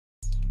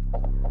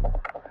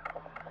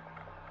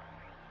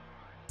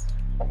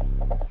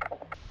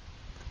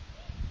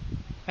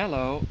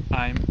Hello,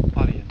 I'm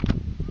Arjen,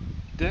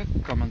 the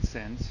Common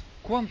Sense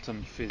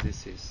Quantum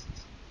Physicist.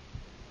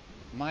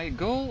 My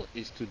goal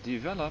is to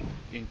develop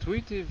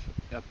intuitive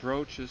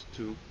approaches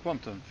to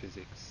quantum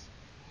physics.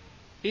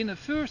 In a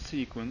first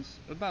sequence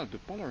about the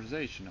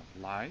polarization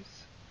of light,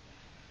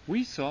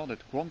 we saw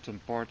that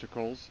quantum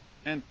particles,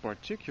 and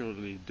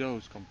particularly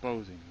those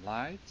composing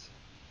light,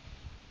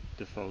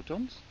 the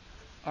photons,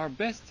 are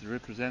best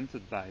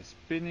represented by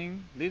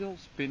little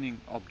spinning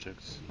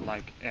objects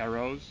like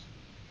arrows,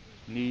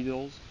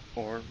 needles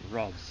or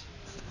rods.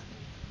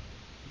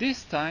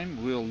 This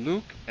time we'll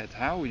look at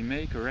how we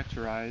may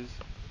characterize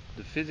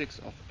the physics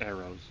of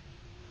arrows.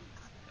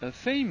 A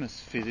famous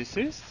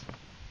physicist,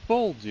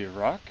 Paul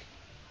Dirac,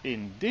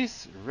 in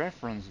this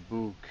reference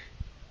book,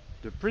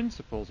 The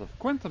Principles of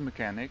Quantum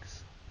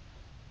Mechanics,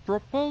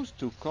 proposed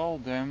to call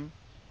them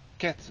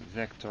ket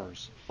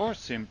vectors, or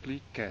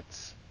simply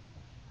kets,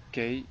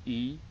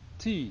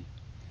 K-E-T,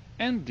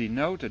 and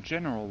denote a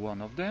general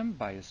one of them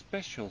by a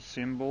special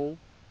symbol,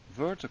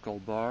 vertical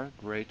bar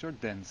greater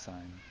than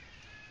sign.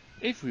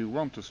 If we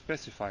want to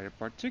specify a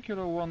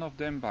particular one of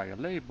them by a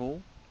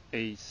label,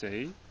 A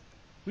say,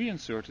 we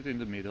insert it in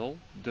the middle,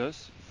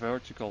 thus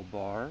vertical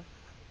bar,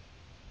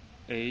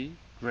 A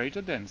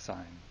greater than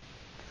sign.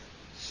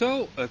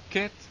 So a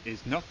ket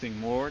is nothing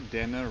more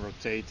than a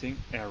rotating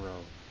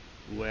arrow.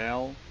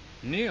 Well,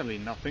 nearly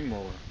nothing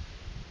more.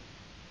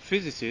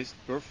 Physicists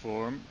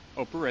perform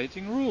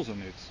operating rules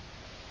on it.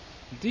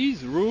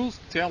 These rules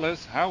tell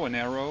us how an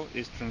arrow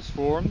is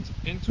transformed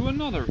into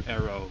another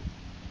arrow.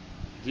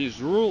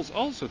 These rules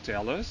also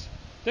tell us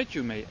that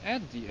you may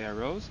add the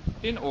arrows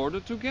in order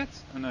to get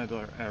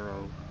another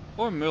arrow,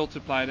 or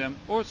multiply them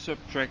or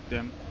subtract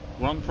them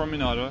one from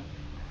another.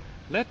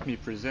 Let me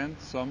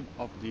present some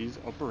of these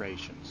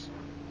operations.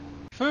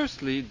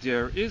 Firstly,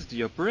 there is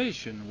the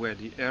operation where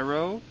the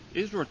arrow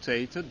is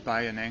rotated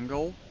by an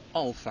angle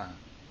alpha.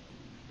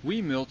 We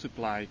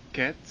multiply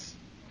ket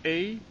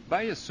A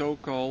by a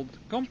so-called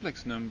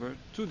complex number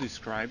to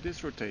describe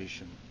this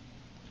rotation.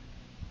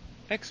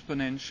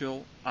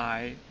 Exponential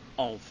I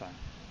alpha.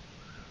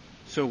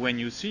 So when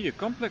you see a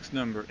complex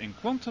number in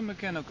quantum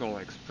mechanical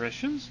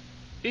expressions,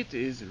 it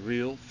is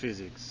real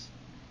physics.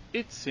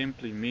 It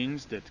simply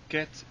means that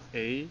ket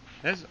A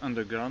has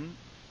undergone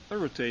a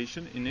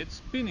rotation in its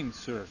spinning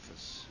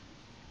surface.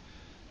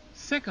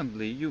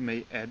 Secondly, you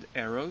may add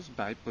arrows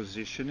by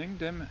positioning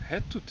them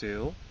head to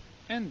tail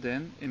and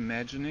then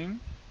imagining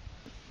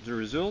the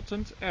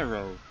resultant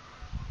arrow.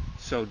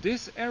 So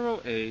this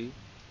arrow A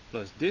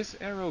plus this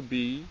arrow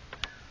B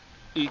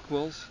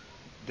equals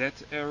that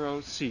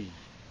arrow C.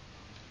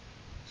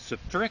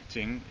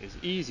 Subtracting is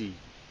easy.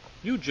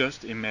 You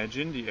just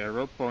imagine the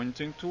arrow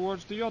pointing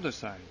towards the other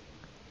side.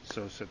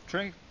 So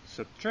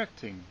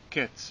subtracting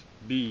ket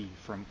B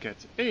from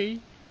ket A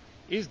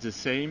is the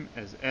same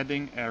as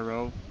adding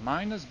arrow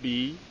minus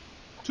B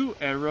to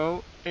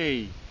arrow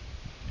A,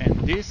 and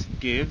this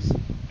gives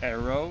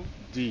arrow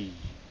D.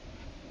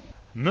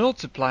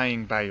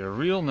 Multiplying by a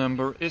real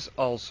number is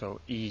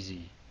also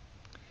easy.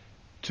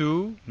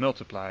 2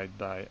 multiplied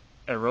by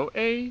arrow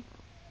A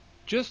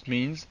just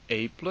means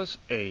A plus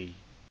A,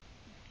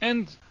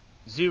 and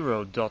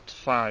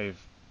 0.5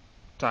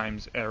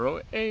 times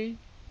arrow A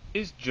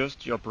is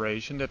just the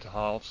operation that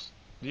halves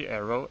the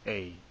arrow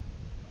A.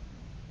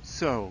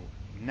 So,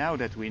 now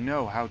that we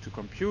know how to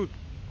compute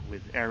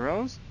with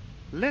arrows,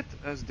 let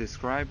us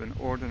describe an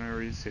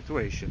ordinary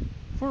situation.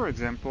 For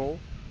example,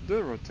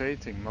 the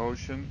rotating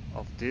motion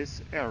of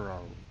this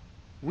arrow.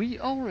 We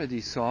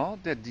already saw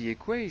that the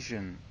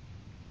equation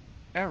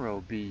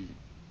arrow B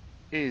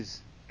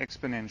is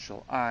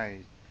exponential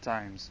I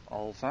times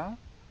alpha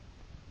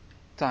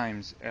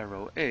times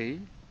arrow A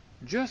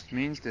just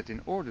means that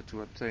in order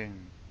to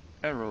obtain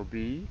arrow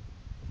B,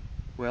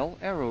 well,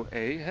 arrow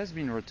A has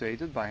been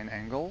rotated by an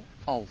angle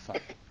alpha.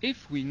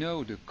 If we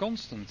know the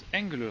constant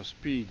angular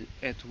speed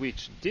at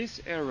which this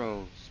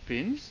arrow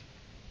spins,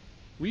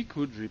 we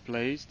could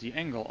replace the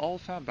angle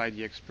alpha by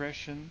the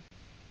expression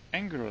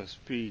angular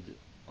speed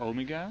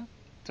omega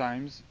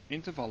times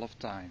interval of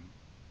time.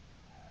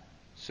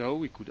 So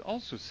we could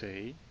also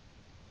say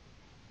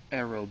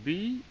arrow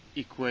B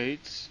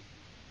equates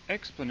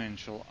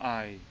exponential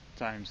I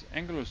times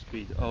angular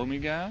speed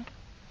omega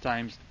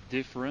times the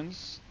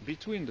difference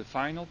between the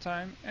final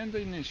time and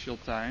the initial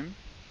time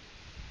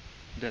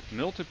that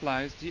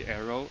multiplies the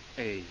arrow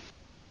A.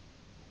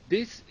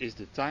 This is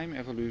the time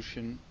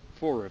evolution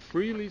for a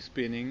freely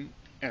spinning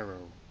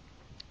arrow.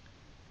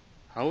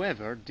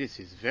 However, this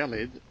is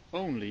valid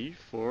only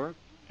for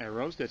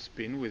arrows that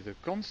spin with a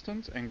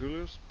constant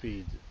angular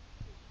speed.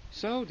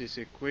 So this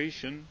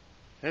equation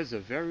has a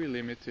very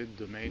limited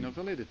domain of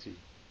validity.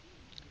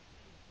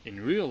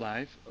 In real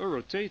life, a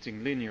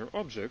rotating linear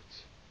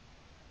object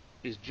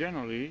is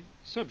generally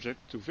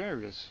subject to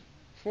various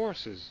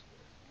forces.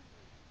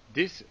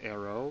 This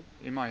arrow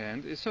in my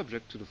hand is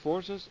subject to the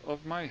forces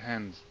of my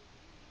hand.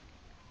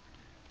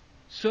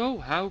 So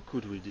how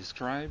could we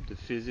describe the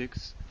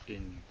physics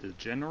in the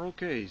general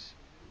case?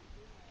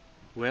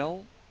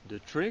 Well, the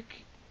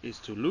trick is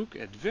to look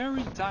at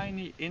very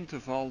tiny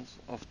intervals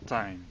of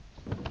time,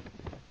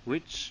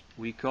 which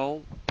we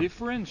call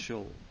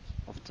differential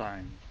of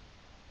time,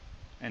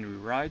 and we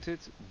write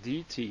it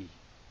dt.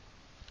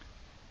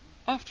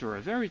 After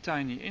a very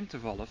tiny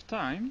interval of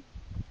time,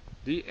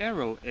 the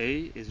arrow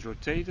A is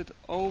rotated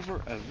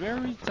over a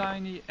very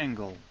tiny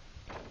angle.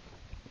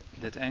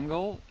 That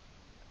angle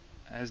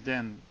has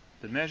then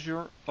the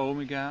measure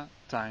omega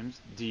times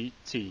dt.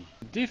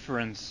 The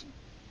difference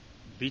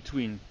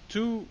between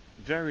two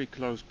very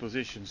close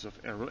positions of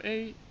arrow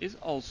A is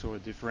also a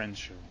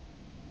differential.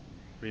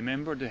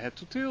 Remember the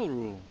head-to-tail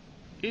rule.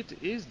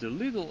 It is the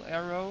little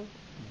arrow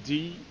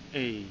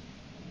dA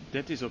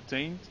that is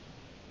obtained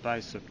by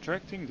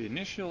subtracting the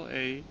initial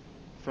A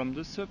from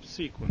the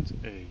subsequent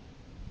A.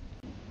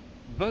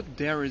 But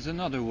there is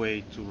another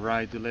way to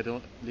write the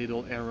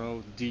little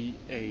arrow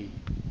dA.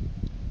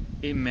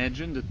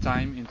 Imagine the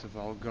time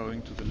interval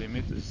going to the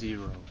limit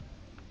 0.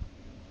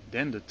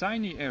 Then the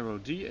tiny arrow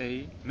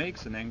dA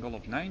makes an angle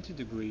of 90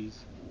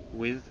 degrees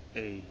with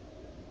A.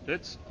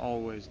 That's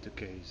always the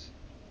case.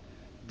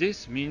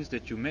 This means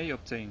that you may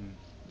obtain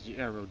the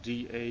arrow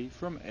dA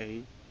from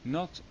A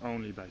not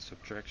only by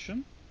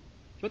subtraction,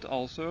 but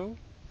also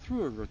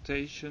through a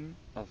rotation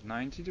of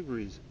 90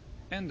 degrees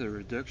and the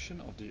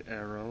reduction of the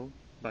arrow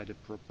by the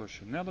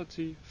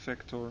proportionality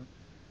factor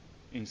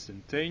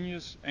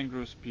instantaneous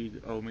angular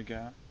speed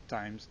omega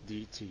times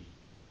dt.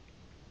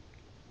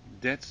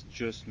 That's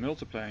just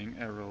multiplying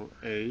arrow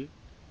A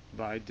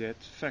by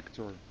that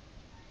factor.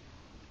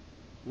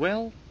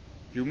 Well,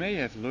 you may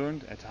have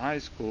learned at high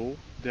school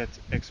that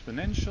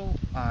exponential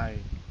I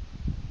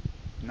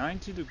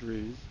 90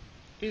 degrees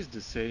is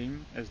the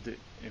same as the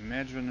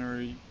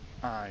imaginary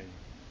I.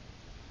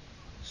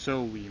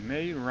 So we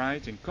may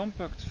write in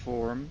compact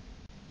form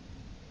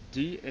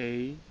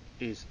dA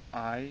is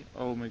I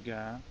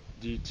omega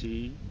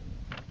dt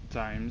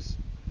times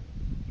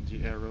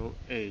the arrow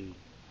A,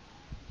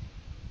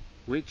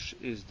 which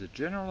is the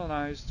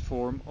generalized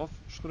form of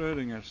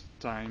Schrödinger's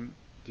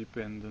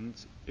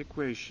time-dependent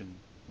equation.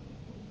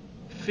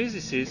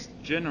 Physicists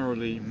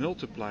generally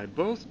multiply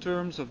both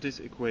terms of this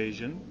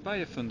equation by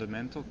a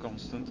fundamental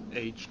constant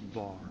h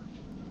bar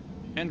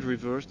and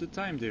reverse the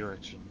time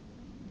direction.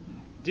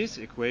 This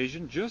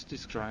equation just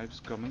describes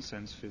common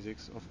sense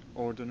physics of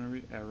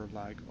ordinary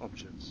arrow-like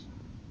objects,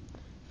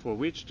 for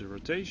which the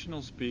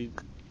rotational speed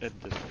at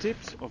the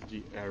tips of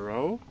the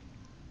arrow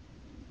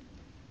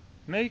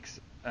makes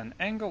an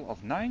angle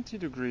of 90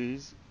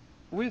 degrees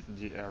with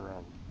the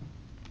arrow.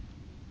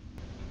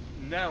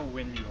 Now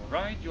when you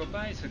ride your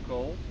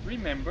bicycle,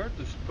 remember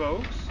the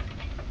spokes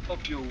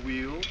of your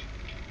wheel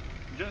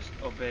just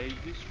obey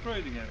the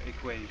Schrödinger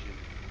equation.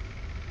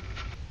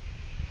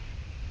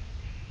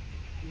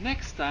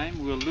 Next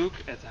time we'll look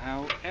at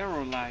how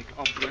arrow-like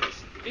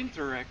objects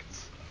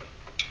interact